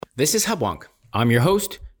This is Hubwonk. I'm your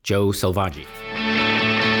host, Joe Selvaggi.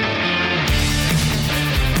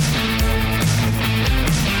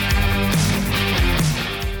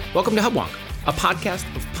 Welcome to Hubwonk, a podcast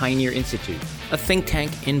of Pioneer Institute, a think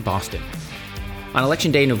tank in Boston. On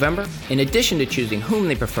Election Day in November, in addition to choosing whom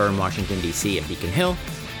they prefer in Washington, D.C. and Beacon Hill,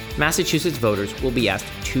 Massachusetts voters will be asked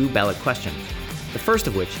two ballot questions, the first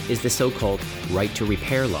of which is the so-called right to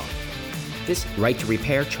repair law. This right to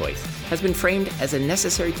repair choice has been framed as a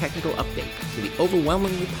necessary technical update to the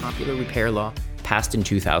overwhelmingly popular repair law passed in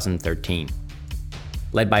 2013.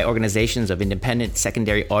 Led by organizations of independent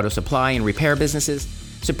secondary auto supply and repair businesses,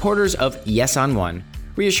 supporters of Yes on One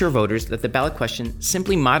reassure voters that the ballot question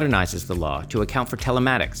simply modernizes the law to account for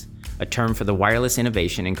telematics, a term for the wireless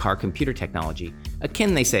innovation in car computer technology,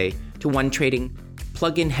 akin, they say, to one trading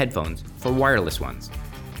plug-in headphones for wireless ones.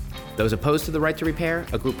 Those opposed to the right to repair,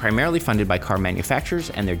 a group primarily funded by car manufacturers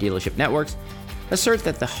and their dealership networks, assert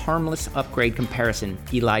that the harmless upgrade comparison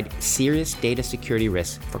elide serious data security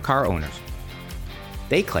risks for car owners.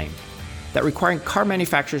 They claim that requiring car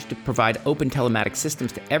manufacturers to provide open telematics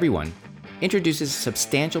systems to everyone introduces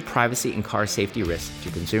substantial privacy and car safety risks to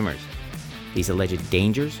consumers. These alleged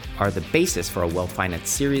dangers are the basis for a well-financed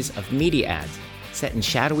series of media ads set in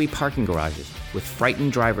shadowy parking garages with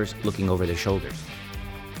frightened drivers looking over their shoulders.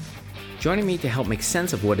 Joining me to help make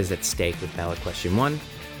sense of what is at stake with ballot question 1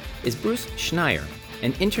 is Bruce Schneier,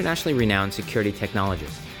 an internationally renowned security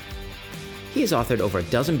technologist. He has authored over a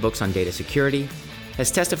dozen books on data security,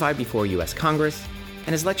 has testified before U.S. Congress, and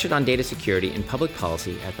has lectured on data security and public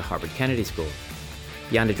policy at the Harvard Kennedy School.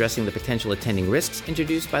 Beyond addressing the potential attending risks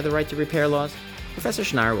introduced by the right to repair laws, Professor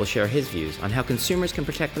Schneier will share his views on how consumers can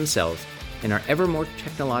protect themselves in our ever more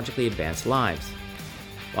technologically advanced lives.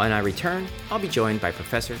 When I return, I'll be joined by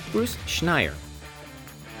Professor Bruce Schneier.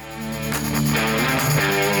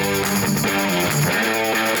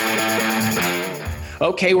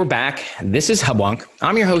 Okay, we're back. This is Hubwonk.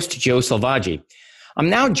 I'm your host, Joe Selvaggi. I'm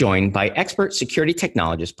now joined by expert security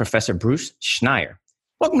technologist, Professor Bruce Schneier.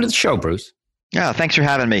 Welcome to the show, Bruce. Yeah, thanks for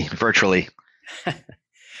having me virtually.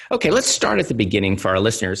 Okay, let's start at the beginning for our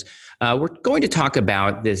listeners. We're going to talk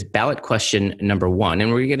about this ballot question number 1,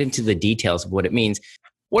 and we're going to get into the details of what it means.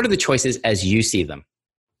 What are the choices as you see them?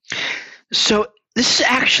 So this is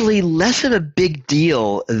actually less of a big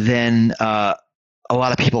deal than a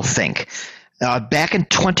lot of people think. Back in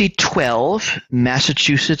 2012,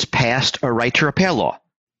 Massachusetts passed a right to repair law.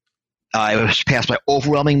 It was passed by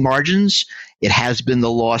overwhelming margins. It has been the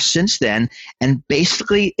law since then. And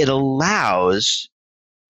basically, it allows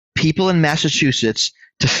people in Massachusetts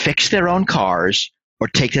to fix their own cars or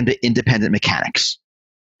take them to independent mechanics.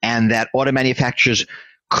 And that auto manufacturers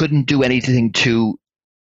couldn't do anything to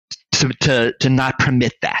not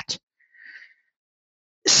permit that.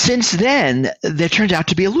 Since then, there turned out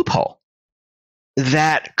to be a loophole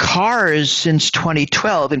that cars since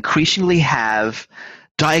 2012 increasingly have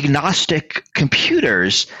diagnostic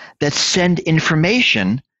computers that send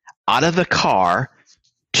information out of the car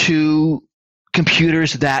to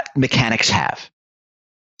computers that mechanics have.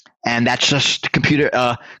 And that's just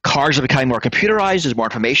cars are becoming more computerized. There's more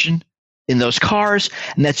information in those cars,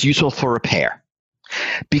 and that's useful for repair.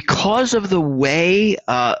 Because of the way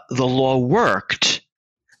the law worked,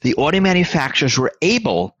 the auto manufacturers were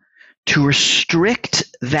able to restrict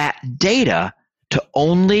that data to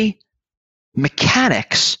only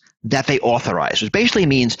mechanics that they authorized, which basically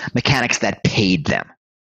means mechanics that paid them.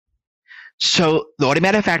 So the auto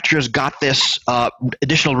manufacturers got this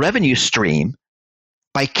additional revenue stream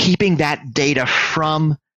by keeping that data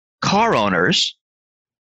from car owners,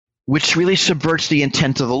 which really subverts the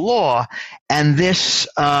intent of the law. And this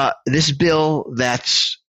bill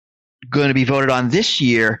that's going to be voted on this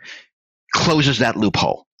year closes that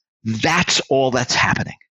loophole. That's all that's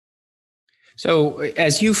happening. So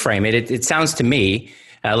as you frame it, it sounds to me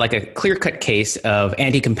like a clear-cut case of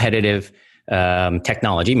anti-competitive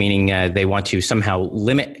technology, meaning they want to somehow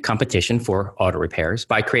limit competition for auto repairs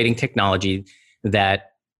by creating technology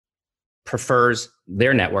that prefers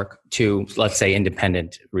their network to, let's say,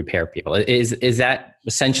 independent repair people. Is that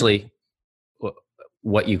essentially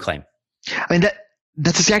what you claim? I mean,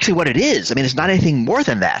 that's exactly what it is. I mean, it's not anything more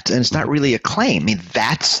than that, and it's not really a claim. I mean,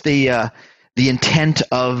 that's the intent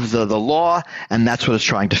of the law, and that's what it's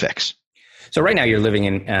trying to fix. So right now you're living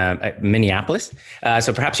in Minneapolis,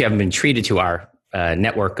 so perhaps you haven't been treated to our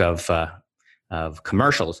network of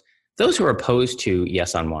commercials. Those who are opposed to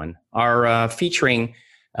Yes on One are featuring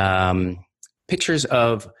pictures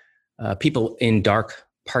of people in dark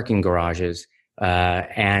parking garages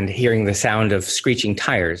and hearing the sound of screeching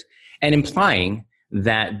tires, and implying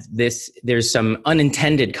that there's some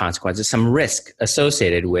unintended consequences, some risk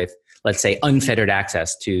associated with, let's say, unfettered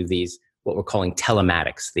access to these, what we're calling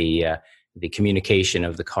telematics, the communication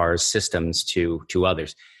of the car's systems to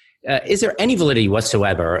others. Is there any validity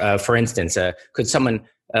whatsoever? For instance, could someone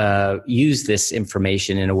use this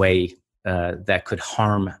information in a way that could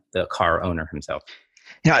harm the car owner himself?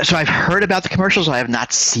 So I've heard about the commercials. I have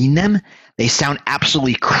not seen them. They sound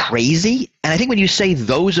absolutely crazy. And I think when you say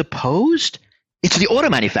those opposed, it's the auto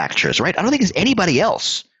manufacturers, right? I don't think there's anybody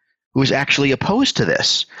else who is actually opposed to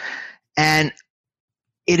this. And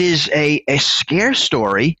it is a scare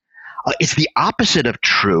story. It's the opposite of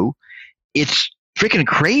true. It's freaking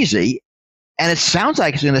crazy. And it sounds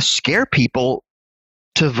like it's going to scare people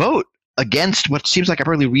to vote against what seems like a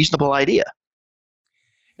really reasonable idea.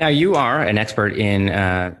 Now, you are an expert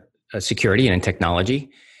in security and in technology.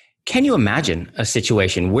 Can you imagine a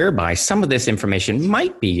situation whereby some of this information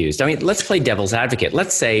might be used? I mean, let's play devil's advocate.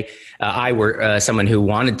 Let's say I were someone who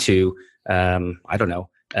wanted to,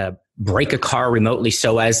 break a car remotely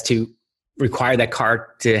so as to require that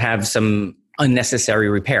car to have some unnecessary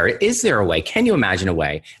repair. Is there a way? Can you imagine a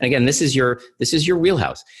way? And again, this is your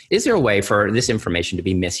wheelhouse. Is there a way for this information to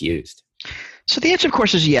be misused? So the answer, of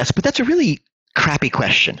course, is yes, but that's a really crappy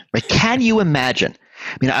question, right? Can you imagine?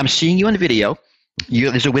 I mean, I'm seeing you on video.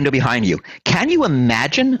 There's a window behind you. Can you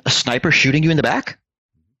imagine a sniper shooting you in the back?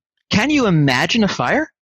 Can you imagine a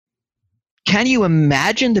fire? Can you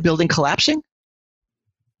imagine the building collapsing?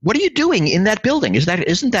 What are you doing in that building?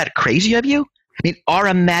 Isn't that crazy of you? I mean, our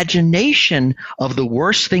imagination of the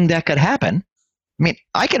worst thing that could happen, I mean,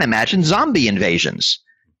 I can imagine zombie invasions,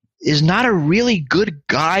 is not a really good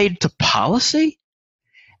guide to policy.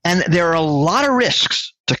 And there are a lot of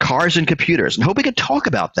risks to cars and computers, and I hope we can talk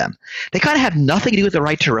about them. They kind of have nothing to do with the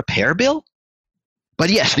right to repair bill. But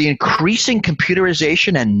yes, the increasing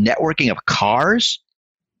computerization and networking of cars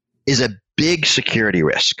is a big security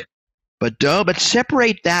risk. But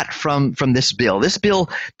separate that from this bill. This bill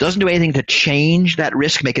doesn't do anything to change that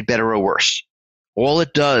risk, make it better or worse. All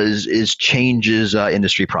it does is changes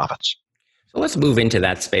industry profits. So let's move into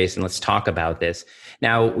that space and let's talk about this.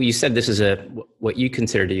 Now, you said this is what you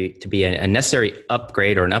consider to be a necessary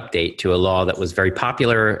upgrade or an update to a law that was very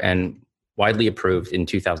popular and widely approved in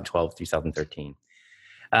 2012, 2013.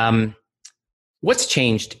 What's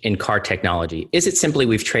changed in car technology? Is it simply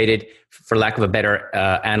we've traded, for lack of a better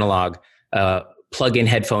analog, plug-in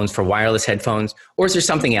headphones for wireless headphones? Or is there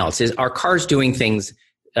something else? Are cars doing things,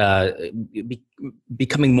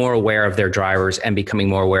 becoming more aware of their drivers and becoming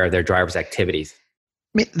more aware of their drivers' activities?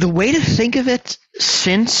 I mean, the way to think of it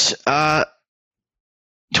since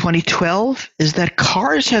 2012 is that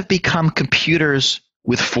cars have become computers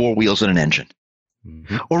with four wheels and an engine.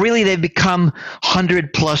 Mm-hmm. Or really, they've become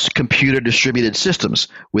 100-plus computer distributed systems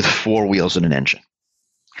with four wheels and an engine.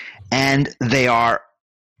 And they are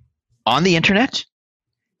on the internet.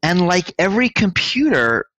 And like every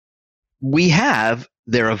computer we have,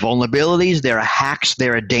 there are vulnerabilities, there are hacks,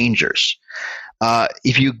 there are dangers.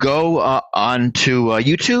 If you go onto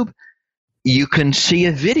YouTube, you can see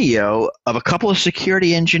a video of a couple of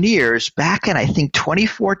security engineers back in, I think,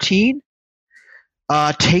 2014,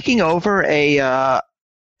 taking over I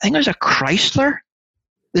think it was a Chrysler.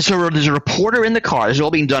 There's a reporter in the car. This is all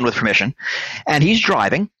being done with permission. And he's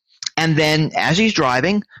driving. And then as he's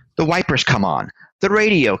driving, the wipers come on. The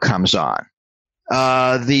radio comes on.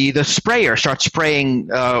 The sprayer starts spraying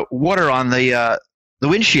water on the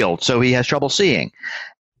windshield, so he has trouble seeing.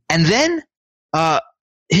 And then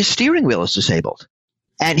his steering wheel is disabled,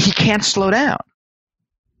 and he can't slow down.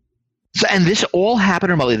 And this all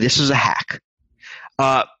happened remotely. This is a hack.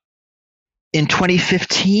 In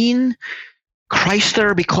 2015,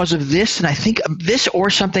 Chrysler, because of this, and I think this or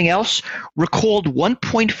something else, recalled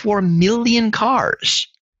 1.4 million cars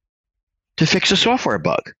to fix a software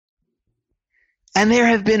bug. And there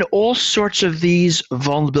have been all sorts of these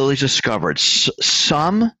vulnerabilities discovered,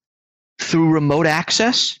 some through remote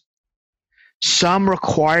access, some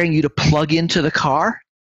requiring you to plug into the car,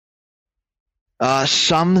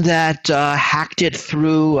 some that hacked it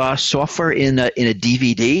through software in a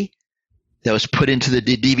DVD that was put into the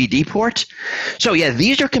DVD port. So yeah,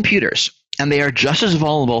 these are computers, and they are just as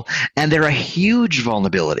vulnerable, and there are huge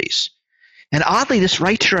vulnerabilities. And oddly, this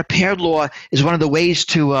right to repair law is one of the ways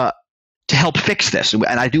to help fix this, and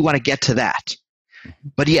I do want to get to that.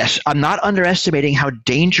 But yes, I'm not underestimating how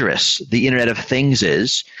dangerous the Internet of Things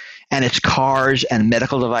is, and its cars and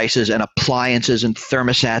medical devices and appliances and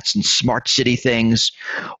thermostats and smart city things.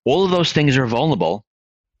 All of those things are vulnerable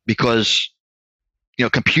because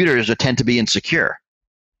computers tend to be insecure,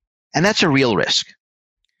 and that's a real risk.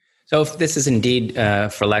 So if this is indeed,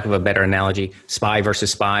 for lack of a better analogy, spy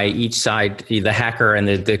versus spy, each side, the hacker and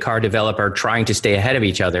the car developer trying to stay ahead of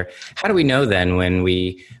each other, how do we know then when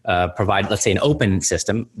we provide, let's say, an open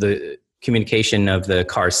system, the communication of the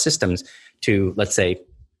car's systems to, let's say,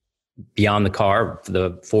 beyond the car,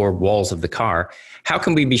 the four walls of the car, how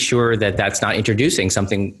can we be sure that that's not introducing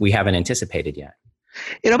something we haven't anticipated yet?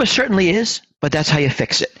 It almost certainly is, but that's how you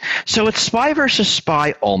fix it. So it's spy versus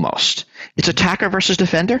spy almost. It's attacker versus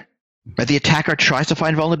defender. Right? The attacker tries to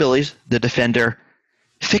find vulnerabilities. The defender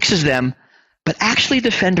fixes them, but actually the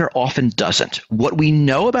defender often doesn't. What we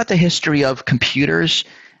know about the history of computers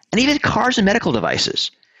and even cars and medical devices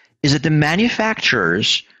is that the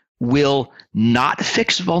manufacturers will not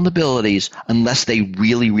fix vulnerabilities unless they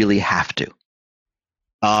really, really have to.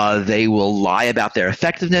 They will lie about their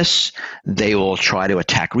effectiveness. They will try to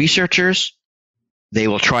attack researchers. They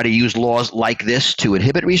will try to use laws like this to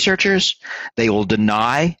inhibit researchers. They will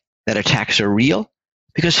deny that attacks are real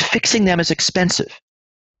because fixing them is expensive.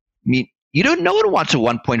 I mean, no one wants a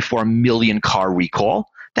 1.4 million car recall.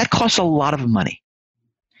 That costs a lot of money.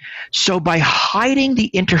 So by hiding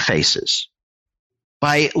the interfaces,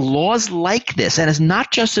 by laws like this, and it's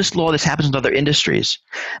not just this law, this happens in other industries,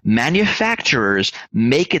 manufacturers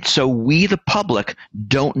make it so we, the public,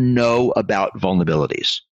 don't know about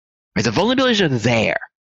vulnerabilities. Right? The vulnerabilities are there.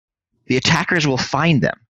 The attackers will find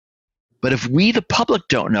them. But if we, the public,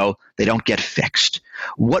 don't know, they don't get fixed.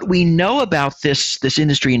 What we know about this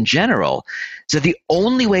industry in general is that the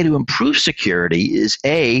only way to improve security is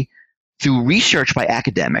A, through research by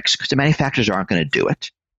academics, because the manufacturers aren't going to do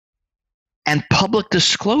it, and public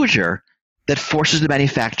disclosure that forces the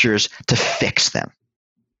manufacturers to fix them.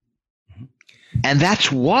 And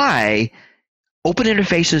that's why open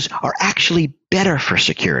interfaces are actually better for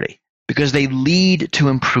security, because they lead to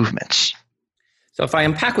improvements. So if I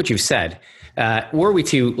unpack what you've said, were we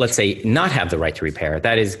to, let's say, not have the right to repair,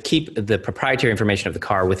 that is, keep the proprietary information of the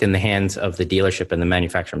car within the hands of the dealership and the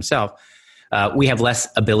manufacturer himself, we have less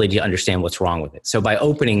ability to understand what's wrong with it. So by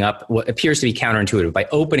opening up what appears to be counterintuitive, by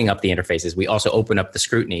opening up the interfaces, we also open up the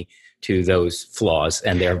scrutiny to those flaws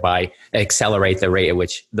and thereby accelerate the rate at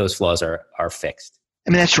which those flaws are fixed. I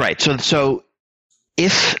mean, that's right. So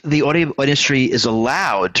if the audio industry is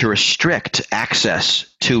allowed to restrict access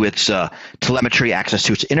to its telemetry, access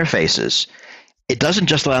to its interfaces, it doesn't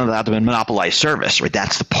just allow them to monopolize service, right?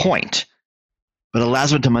 That's the point. But it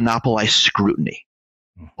allows them to monopolize scrutiny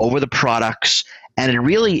over the products, and it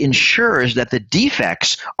really ensures that the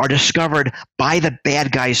defects are discovered by the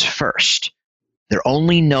bad guys first. They're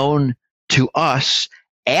only known to us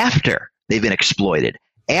after they've been exploited,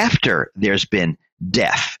 after there's been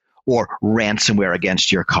death or ransomware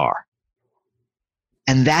against your car.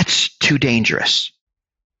 And that's too dangerous,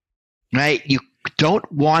 right? You don't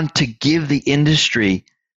want to give the industry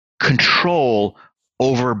control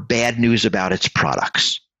over bad news about its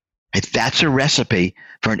products. Right? That's a recipe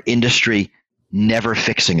for an industry never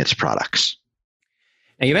fixing its products.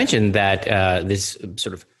 Now, you mentioned that this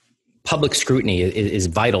sort of public scrutiny is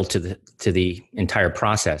vital to the entire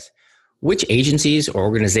process. Which agencies or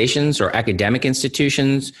organizations or academic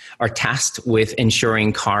institutions are tasked with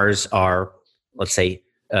ensuring cars are, let's say,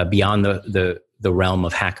 beyond the realm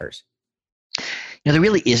of hackers? There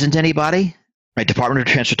really isn't anybody. Right? Department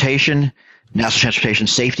of Transportation, National Transportation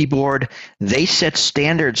Safety Board, they set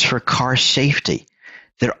standards for car safety.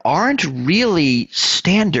 There aren't really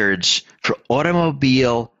standards for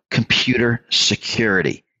automobile computer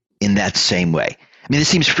security in that same way. I mean, this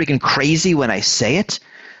seems freaking crazy when I say it,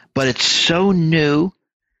 but it's so new,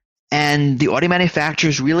 and the auto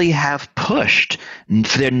manufacturers really have pushed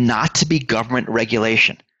for there not to be government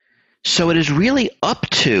regulation. So it is really up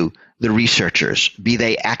to the researchers, be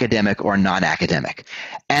they academic or non-academic.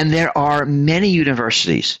 And there are many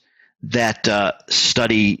universities that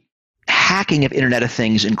study hacking of Internet of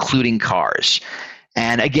Things, including cars.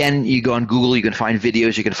 And again, you go on Google, you can find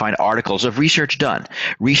videos, you can find articles of research done,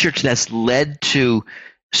 research that's led to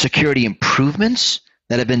security improvements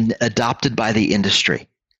that have been adopted by the industry.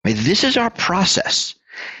 I mean, this is our process.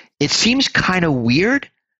 It seems kind of weird,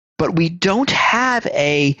 but we don't have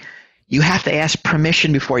you have to ask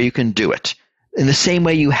permission before you can do it, in the same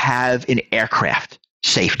way you have in aircraft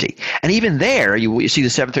safety. And even there, you see the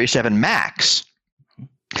 737 MAX,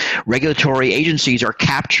 regulatory agencies are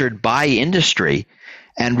captured by industry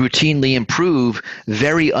and routinely improve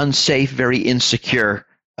very unsafe, very insecure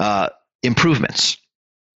improvements.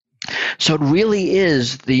 So it really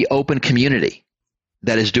is the open community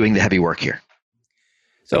that is doing the heavy work here.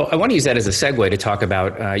 So I want to use that as a segue to talk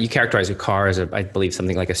about, you characterize a car as, I believe,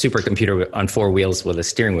 something like a supercomputer on four wheels with a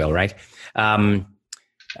steering wheel, right?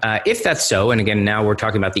 If that's so, and again, now we're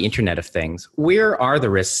talking about the Internet of Things, where are the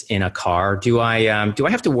risks in a car? Do I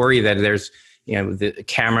have to worry that there's the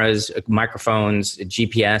cameras, microphones,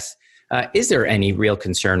 GPS? Is there any real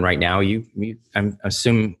concern right now? I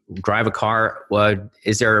assume, drive a car.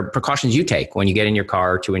 Is there precautions you take when you get in your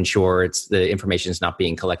car to ensure the information is not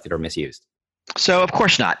being collected or misused? So of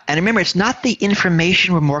course not. And remember, it's not the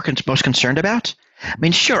information we're most concerned about. I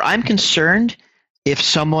mean, sure, I'm concerned if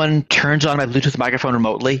someone turns on my Bluetooth microphone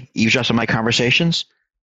remotely, eavesdrops on my conversations.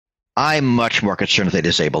 I'm much more concerned if they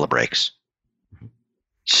disable the brakes.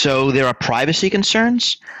 So there are privacy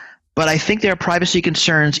concerns, but I think there are privacy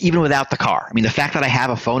concerns even without the car. I mean, the fact that I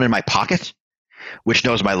have a phone in my pocket, which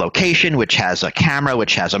knows my location, which has a camera,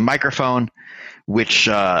 which has a microphone, which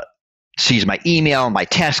sees my email, my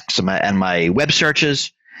texts, and my web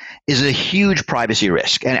searches, is a huge privacy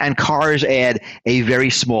risk. And cars add a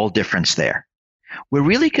very small difference there. We're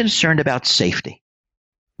really concerned about safety.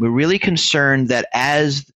 We're really concerned that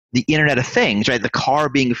as the Internet of Things, right, the car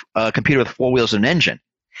being a computer with four wheels and an engine,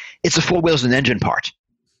 it's the four wheels and engine part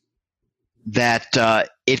that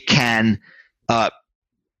it can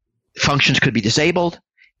functions could be disabled,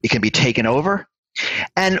 it can be taken over.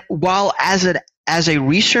 And while as a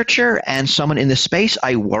researcher and someone in this space,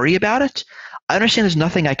 I worry about it, I understand there's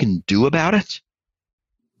nothing I can do about it.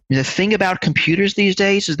 The thing about computers these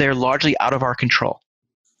days is they're largely out of our control.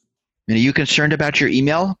 Are you concerned about your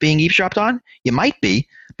email being eavesdropped on? You might be,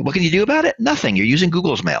 but what can you do about it? Nothing. You're using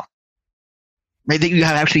Google's mail. Right? You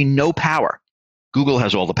have actually no power. Google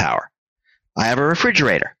has all the power. I have a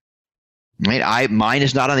refrigerator. Right? Mine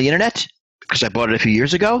is not on the internet because I bought it a few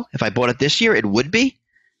years ago. If I bought it this year, it would be.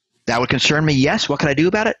 That would concern me, yes. What can I do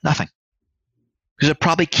about it? Nothing. Because it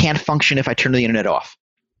probably can't function if I turn the internet off.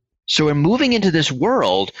 So we're moving into this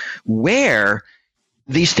world where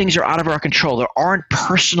these things are out of our control. There aren't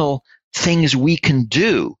personal things we can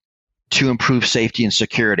do to improve safety and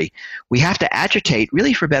security. We have to agitate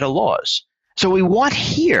really for better laws. So we want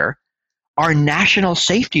here are national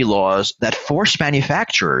safety laws that force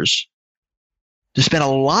manufacturers to spend a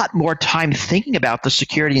lot more time thinking about the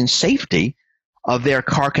security and safety of their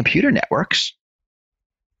car computer networks,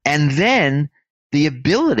 and then the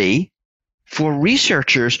ability for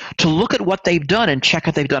researchers to look at what they've done and check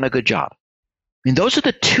if they've done a good job. I mean, those are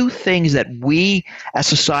the two things that we as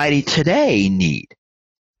society today need.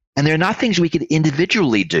 And they're not things we can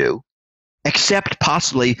individually do, except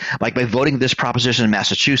possibly like by voting this proposition in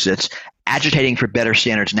Massachusetts, agitating for better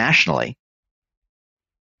standards nationally.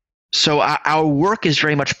 So our work is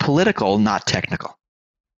very much political, not technical.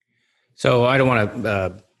 So I don't want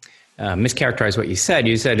to mischaracterize what you said.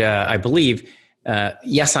 You said, I believe,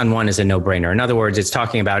 yes on one is a no-brainer. In other words, it's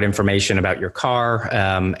talking about information about your car,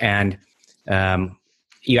 and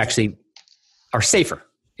you actually are safer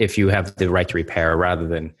if you have the right to repair rather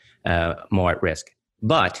than more at risk.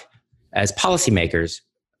 But as policymakers,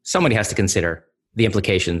 somebody has to consider the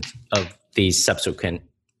implications of these subsequent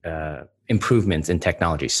improvements in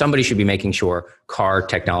technology. Somebody should be making sure car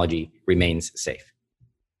technology remains safe.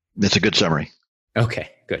 That's a good summary. Okay,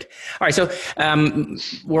 good. All right, so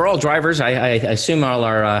we're all drivers. I assume all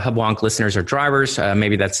our Hubwonk listeners are drivers.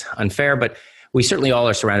 Maybe that's unfair, but we certainly all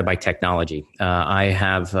are surrounded by technology. I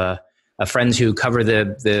have friends who cover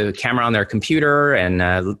the camera on their computer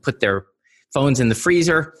and put their phones in the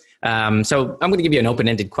freezer. So I'm going to give you an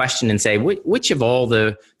open-ended question and say, which of all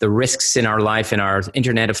the risks in our life and our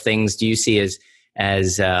Internet of Things do you see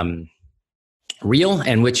as real,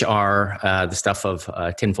 and which are the stuff of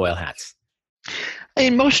tinfoil hats? I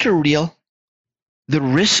mean, most are real. The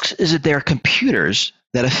risks is that there are computers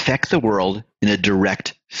that affect the world in a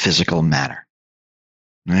direct physical manner.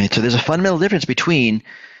 Right? So there's a fundamental difference between,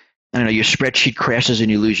 your spreadsheet crashes and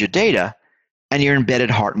you lose your data, and your embedded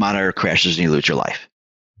heart monitor crashes and you lose your life.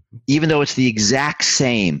 Even though it's the exact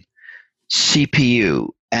same CPU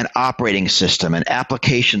and operating system and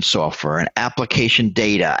application software and application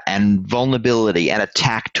data and vulnerability and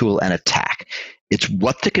attack tool and attack. It's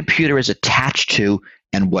what the computer is attached to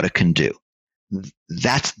and what it can do.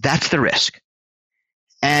 That's the risk.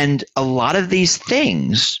 And a lot of these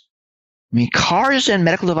things, cars and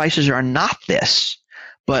medical devices are not this.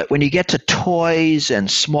 But when you get to toys and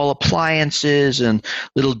small appliances and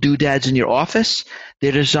little doodads in your office,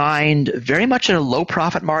 they're designed very much at a low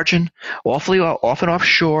profit margin, often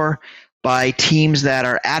offshore by teams that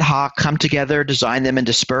are ad hoc, come together, design them and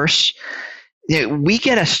disperse. We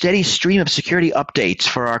get a steady stream of security updates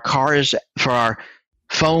for our cars, for our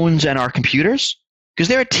phones and our computers, because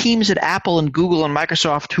there are teams at Apple and Google and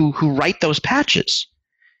Microsoft who write those patches.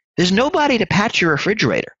 There's nobody to patch your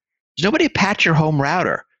refrigerator. There's nobody to patch your home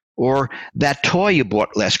router or that toy you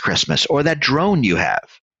bought last Christmas, or that drone you have.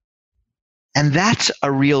 And that's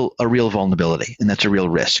a real vulnerability, and that's a real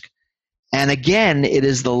risk. And again, it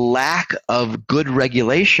is the lack of good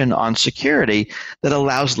regulation on security that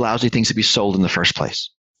allows lousy things to be sold in the first place.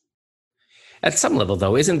 At some level,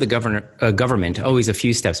 though, isn't the government always a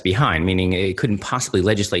few steps behind, meaning it couldn't possibly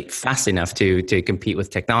legislate fast enough to compete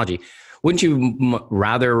with technology? Wouldn't you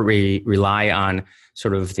rather rely on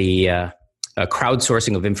sort of the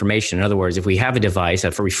crowdsourcing of information? In other words, if we have a device,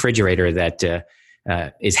 a refrigerator that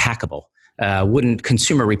is hackable, wouldn't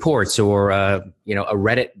Consumer Reports or a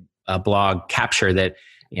Reddit blog capture that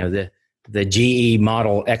the GE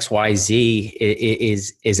model XYZ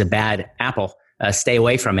is a bad Apple? Stay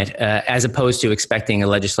away from it, as opposed to expecting a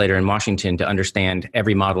legislator in Washington to understand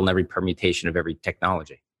every model and every permutation of every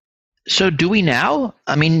technology. So do we now?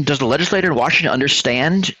 I mean, does the legislator in Washington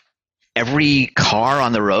understand every car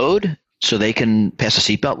on the road so they can pass a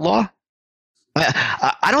seatbelt law?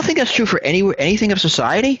 I don't think that's true for anything of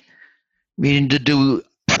society. I mean, do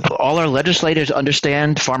all our legislators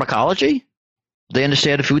understand pharmacology? Do they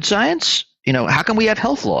understand food science? How can we have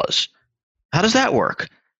health laws? How does that work?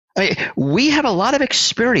 I mean, we have a lot of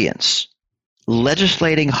experience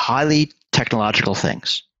legislating highly technological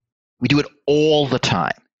things. We do it all the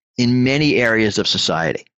time in many areas of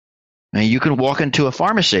society. I mean, you can walk into a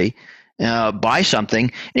pharmacy, buy something,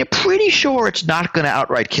 and you're pretty sure it's not going to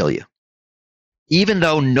outright kill you. Even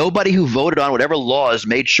though nobody who voted on whatever laws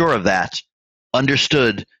made sure of that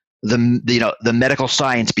understood the medical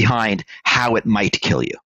science behind how it might kill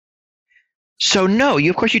you. So no,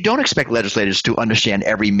 of course you don't expect legislators to understand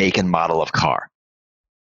every make and model of car.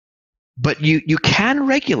 But you can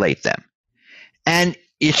regulate them. And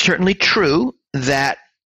it's certainly true that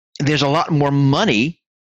there's a lot more money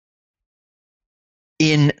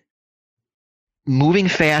in moving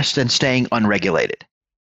fast and staying unregulated.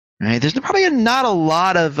 Right? There's probably not a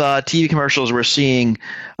lot of TV commercials we're seeing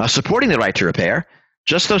supporting the right to repair.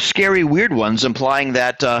 Just those scary, weird ones implying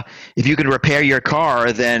that if you can repair your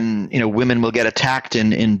car, then women will get attacked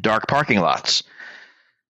in dark parking lots.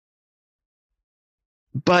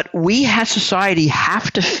 But we as society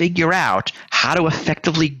have to figure out how to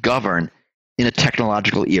effectively govern in a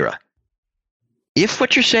technological era. If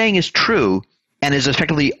what you're saying is true and is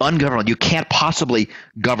effectively ungovernable, you can't possibly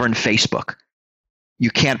govern Facebook. You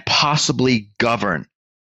can't possibly govern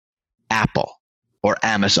Apple or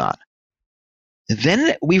Amazon.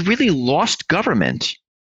 Then we've really lost government,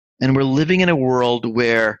 and we're living in a world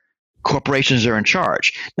where corporations are in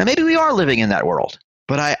charge. Now, maybe we are living in that world,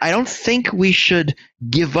 but I don't think we should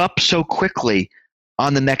give up so quickly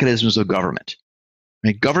on the mechanisms of government.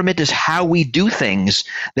 Right? Government is how we do things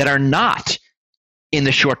that are not in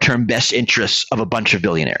the short-term best interests of a bunch of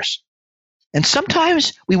billionaires. And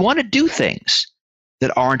sometimes we want to do things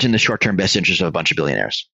that aren't in the short-term best interests of a bunch of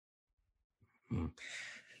billionaires.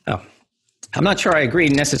 Oh. I'm not sure I agree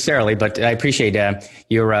necessarily, but I appreciate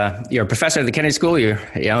you're a professor at the Kennedy School.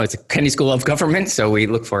 It's a Kennedy School of Government, so we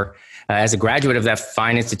look for, as a graduate of that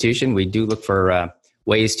fine institution, we do look for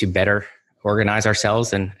ways to better organize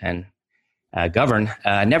ourselves and govern.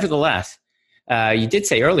 Nevertheless, you did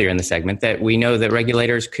say earlier in the segment that we know that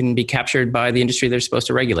regulators couldn't be captured by the industry they're supposed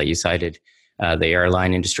to regulate. You cited the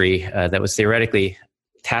airline industry that was theoretically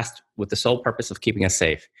tasked with the sole purpose of keeping us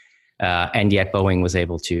safe, and yet Boeing was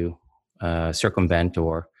able to circumvent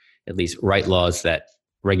or at least write laws that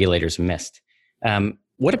regulators missed.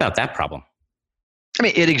 What about that problem? I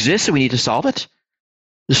mean, it exists and we need to solve it.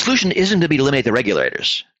 The solution isn't to eliminate the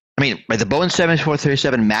regulators. I mean, the Boeing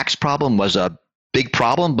 747 MAX problem was a big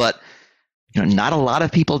problem, but not a lot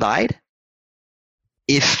of people died.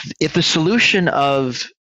 If the solution of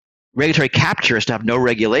regulatory capture is to have no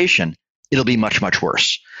regulation, it'll be much, much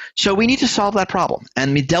worse. So we need to solve that problem.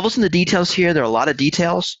 And the devil's in the details here. There are a lot of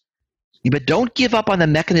details. But don't give up on the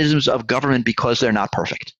mechanisms of government because they're not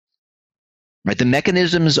perfect. Right? The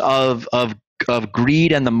mechanisms of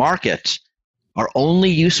greed and the market are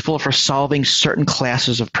only useful for solving certain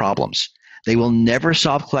classes of problems. They will never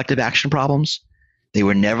solve collective action problems. They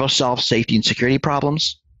will never solve safety and security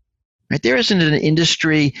problems. Right? There isn't an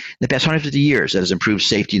industry in the past 150 years that has improved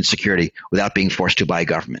safety and security without being forced to by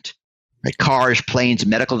government. Right? Cars, planes,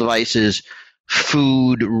 medical devices,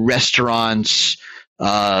 food, restaurants,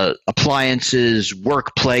 appliances,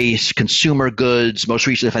 workplace, consumer goods, most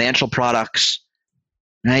recently financial products.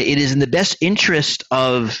 Right? It is in the best interest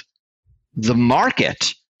of the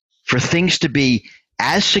market for things to be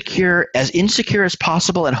as insecure as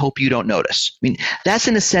possible and hope you don't notice. I mean, that's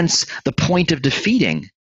in a sense the point of defeating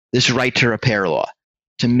this right to repair law,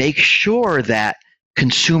 to make sure that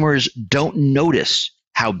consumers don't notice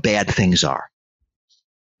how bad things are.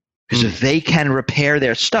 Because if they can repair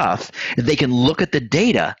their stuff, if they can look at the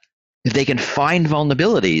data, if they can find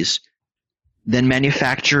vulnerabilities, then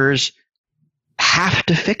manufacturers have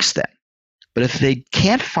to fix them. But if they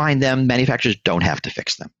can't find them, manufacturers don't have to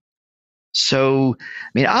fix them. So,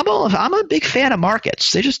 I'm a big fan of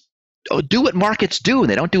markets. They just do what markets do, and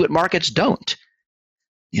they don't do what markets don't.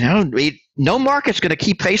 No market's going to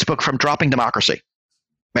keep Facebook from dropping democracy.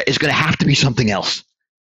 Right? It's going to have to be something else.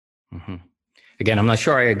 Mm-hmm. Again, I'm not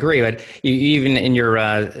sure I agree, but even in your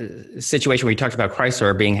situation where you talked about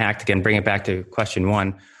Chrysler being hacked, again, bring it back to question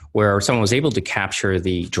one, where someone was able to capture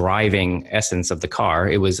the driving essence of the car.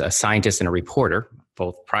 It was a scientist and a reporter,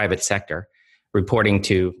 both private sector, reporting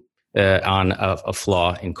on a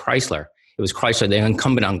flaw in Chrysler. It was Chrysler, the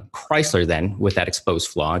incumbent on Chrysler then, with that exposed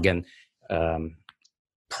flaw. Again,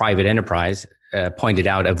 private enterprise pointed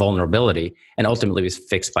out a vulnerability and ultimately was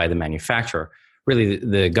fixed by the manufacturer. Really,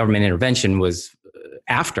 the government intervention was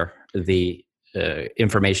after the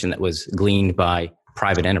information that was gleaned by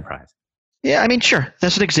private enterprise. Yeah, sure.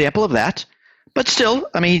 That's an example of that. But still,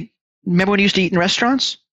 remember when you used to eat in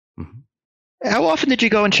restaurants? Mm-hmm. How often did you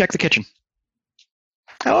go and check the kitchen?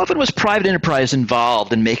 How often was private enterprise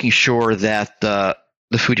involved in making sure that the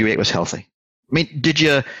food you ate was healthy? Did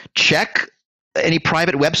you check any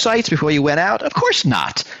private websites before you went out? Of course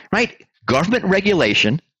not, right? Government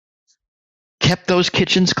regulation kept those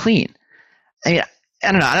kitchens clean. I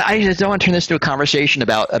don't know. I just don't want to turn this into a conversation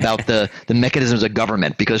about the mechanisms of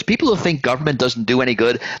government, because people who think government doesn't do any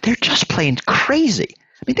good, they're just plain crazy.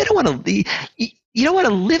 They don't want to. You don't want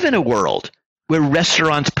to live in a world where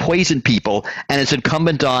restaurants poison people, and it's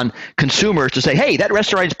incumbent on consumers to say, "Hey, that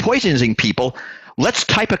restaurant is poisoning people. Let's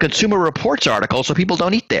type a Consumer Reports article so people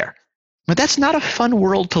don't eat there." But that's not a fun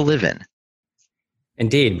world to live in.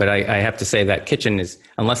 Indeed, but I have to say that kitchen is,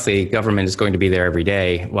 unless the government is going to be there every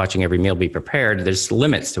day watching every meal be prepared, there's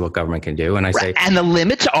limits to what government can do. And and the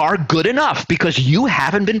limits are good enough because you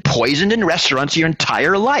haven't been poisoned in restaurants your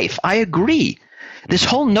entire life. I agree. This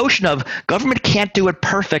whole notion of government can't do it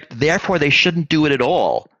perfect, therefore they shouldn't do it at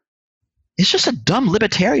all, it's just a dumb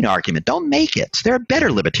libertarian argument. Don't make it. There are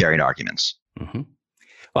better libertarian arguments. Mm-hmm.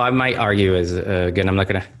 Well, I might argue again, I'm not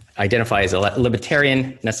going to identify as a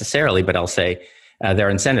libertarian necessarily, but I'll say there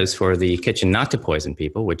are incentives for the kitchen not to poison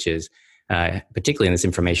people, which is, particularly in this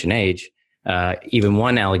information age, even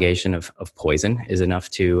one allegation of poison is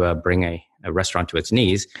enough to bring a restaurant to its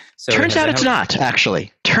knees. So Turns out it's not,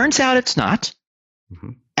 actually. Turns out it's not.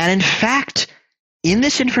 Mm-hmm. And in fact, in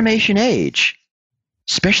this information age,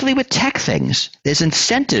 especially with tech things, there's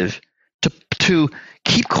incentive to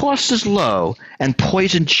keep costs as low and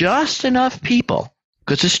poison just enough people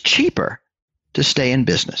because it's cheaper to stay in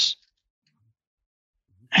business.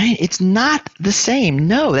 It's not the same.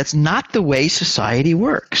 No, that's not the way society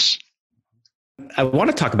works. I want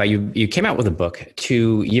to talk about you came out with a book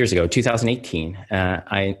 2 years ago, 2018.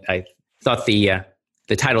 I thought the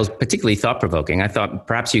title is particularly thought-provoking. I thought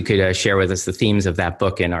perhaps you could share with us the themes of that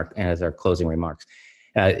book as our closing remarks.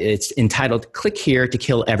 It's entitled "Click Here to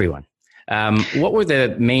Kill Everyone." What were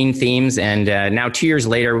the main themes? And now 2 years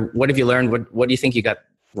later, what have you learned? What do you think you got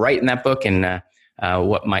right in that book? And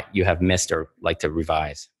what might you have missed or like to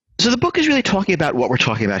revise? So the book is really talking about what we're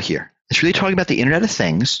talking about here. It's really talking about the Internet of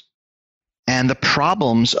Things and the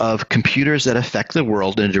problems of computers that affect the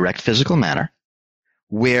world in a direct physical manner,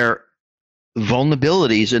 where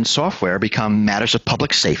vulnerabilities in software become matters of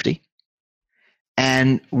public safety,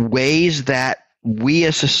 and ways that we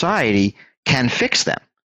as society can fix them.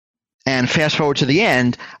 And fast forward to the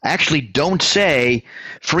end, I actually don't say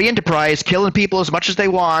free enterprise killing people as much as they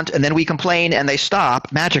want, and then we complain and they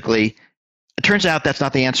stop magically. It turns out that's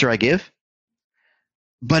not the answer I give.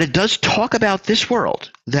 But it does talk about this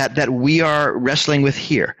world that we are wrestling with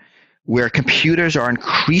here, where computers are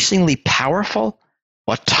increasingly powerful,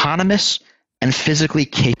 autonomous, and physically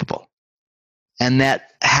capable. And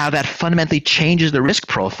that how that fundamentally changes the risk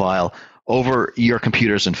profile over your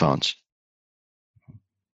computers and phones.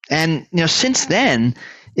 And since then,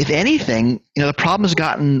 if anything, the problem has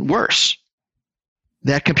gotten worse.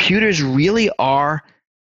 That computers really are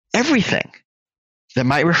everything. That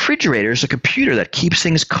my refrigerator is a computer that keeps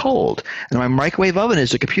things cold, and my microwave oven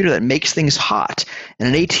is a computer that makes things hot, and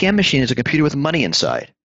an ATM machine is a computer with money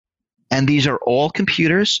inside. And these are all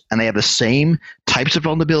computers, and they have the same types of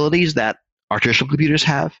vulnerabilities that our traditional computers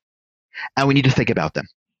have, and we need to think about them.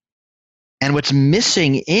 And what's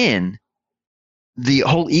missing in the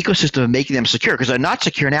whole ecosystem of making them secure, because they're not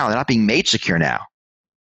secure now, they're not being made secure now,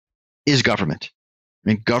 is government.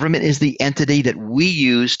 Government is the entity that we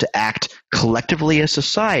use to act collectively as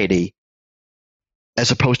society as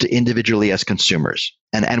opposed to individually as consumers.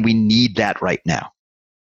 And we need that right now.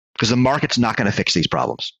 because the market's not going to fix these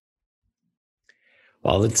problems.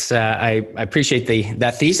 Well, it's I appreciate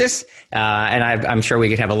that thesis, and I'm sure we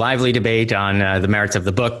could have a lively debate on the merits of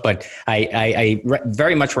the book. But I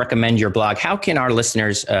very much recommend your blog. How can our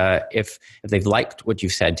listeners, if they've liked what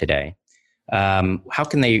you've said today, how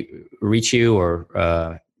can they reach you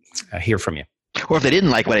or hear from you? Or if they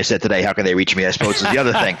didn't like what I said today, how can they reach me, I suppose, is the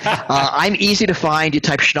other thing. I'm easy to find. You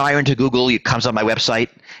type Schneier into Google, it comes on my website,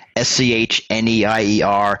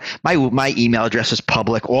 Schneier. My email address is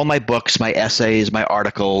public. All my books, my essays, my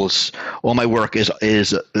articles, all my work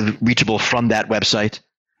is reachable from that website.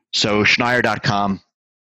 So Schneier.com,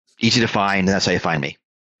 easy to find, and that's how you find me.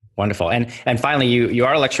 Wonderful. And finally, you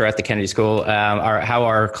are a lecturer at the Kennedy School. How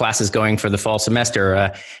are classes going for the fall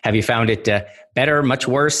semester? Have you found it better, much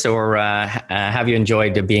worse, or have you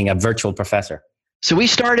enjoyed being a virtual professor? So we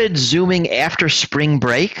started Zooming after spring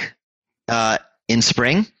break in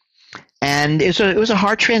spring, and it was a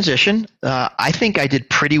hard transition. I think I did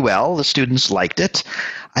pretty well. The students liked it.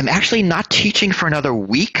 I'm actually not teaching for another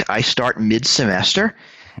week. I start mid-semester.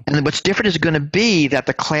 And what's different is going to be that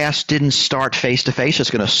the class didn't start face-to-face. It's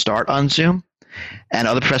going to start on Zoom. And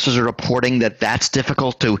other professors are reporting that that's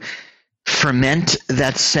difficult to ferment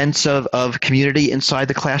that sense of community inside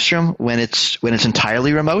the classroom when it's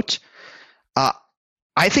entirely remote.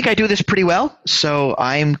 I think I do this pretty well, so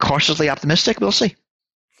I'm cautiously optimistic. We'll see.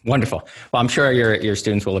 Wonderful. Well, I'm sure your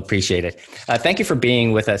students will appreciate it. Thank you for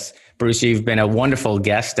being with us, Bruce. You've been a wonderful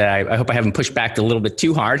guest. I hope I haven't pushed back a little bit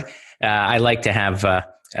too hard. I like to have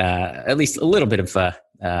at least a little bit of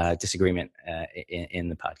disagreement in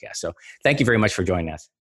the podcast. So thank you very much for joining us.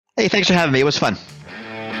 Hey, thanks for having me. It was fun.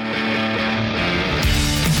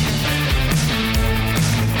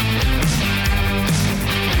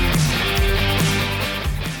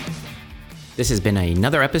 This has been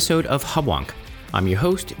another episode of Hubwonk. I'm your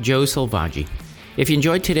host, Joe Selvaggi. If you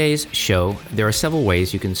enjoyed today's show, there are several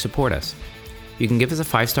ways you can support us. You can give us a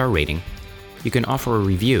 5-star rating, you can offer a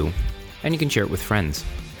review, and you can share it with friends.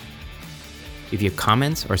 If you have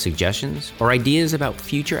comments or suggestions or ideas about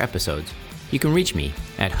future episodes, you can reach me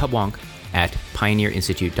at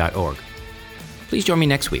hubwonk@pioneerinstitute.org. Please join me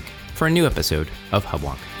next week for a new episode of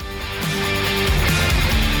Hubwonk.